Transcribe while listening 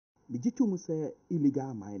Bijitu say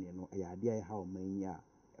illegal mining no a idea how many ya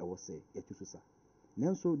was say etusa.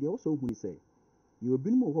 Nanso they also who say you have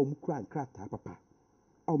been more home crank craft papa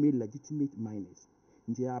or made legitimate miners.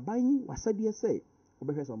 They are buying what said you say,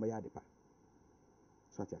 over on my yadepa.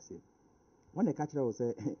 So I say. When the catcher will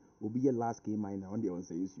say, will be a last game miner on the on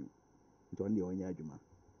says you. It's on the on yajuma.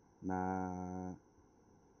 Na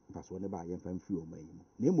that's one about your fan fuel mine.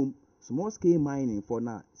 Name small scale mining for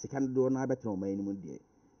now, second door na better on my name dear.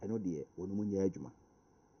 I know dear, one moon yajuma.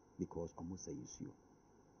 Because almost say you.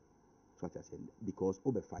 So I said, because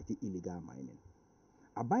over fighting illegal mining.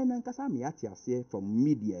 A binance kasami ati from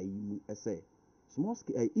media I say small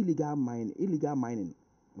scale illegal mining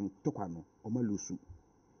tokwano omalusu.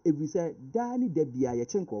 If we say Danny Debia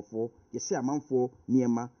Yachenko you say a man for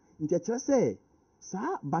Niema, Inter say,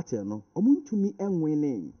 Sa battle no, Omun to me and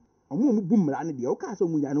winning. Omu boomran the Ocaso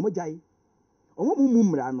Munano Majai. Omu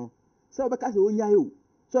mumrano, so because Onyayu,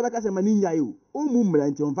 so because a maninyayu, O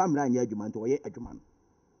mumran to Vamran Yajuman to Yajuman.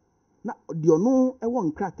 Now, do you know a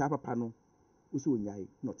one crack up a panel? Usunyai,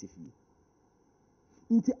 not if you.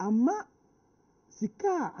 Into Ama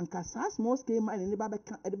Sika and Casas small scale mining in the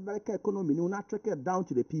Babaka economy, no not track it down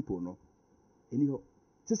to the people, no. Anyhow,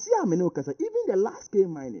 to see how many even the last scale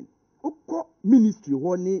mining, Oko ministry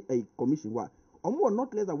one a commission what, or more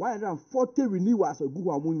not less than 140 renewals or good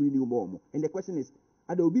one renew more. And the question is,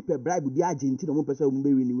 are there will be per bribe with the Argentina 1% will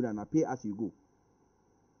be renewed and pay as you go?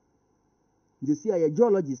 You see, a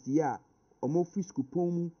geologist here, or more fish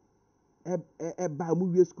coupon, a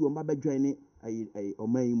movie school, and Baba joining a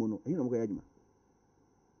Omaimono, you know,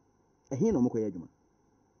 a hin no mokoye adwuma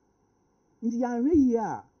nti yanwe yi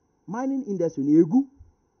a mining industry na egu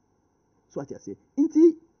so ati ase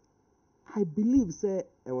nti I believe say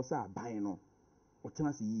e was a buy no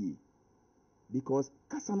otena se yi because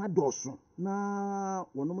kasa na doso na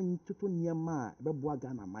wono mo ntoto niema e bebo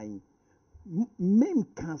aga na mine men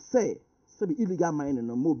can say be illegal mining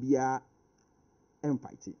no mo bia em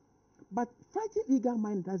fighting but fighting illegal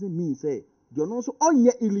mining doesn't mean say you know so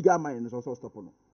onye illegal mining so stop no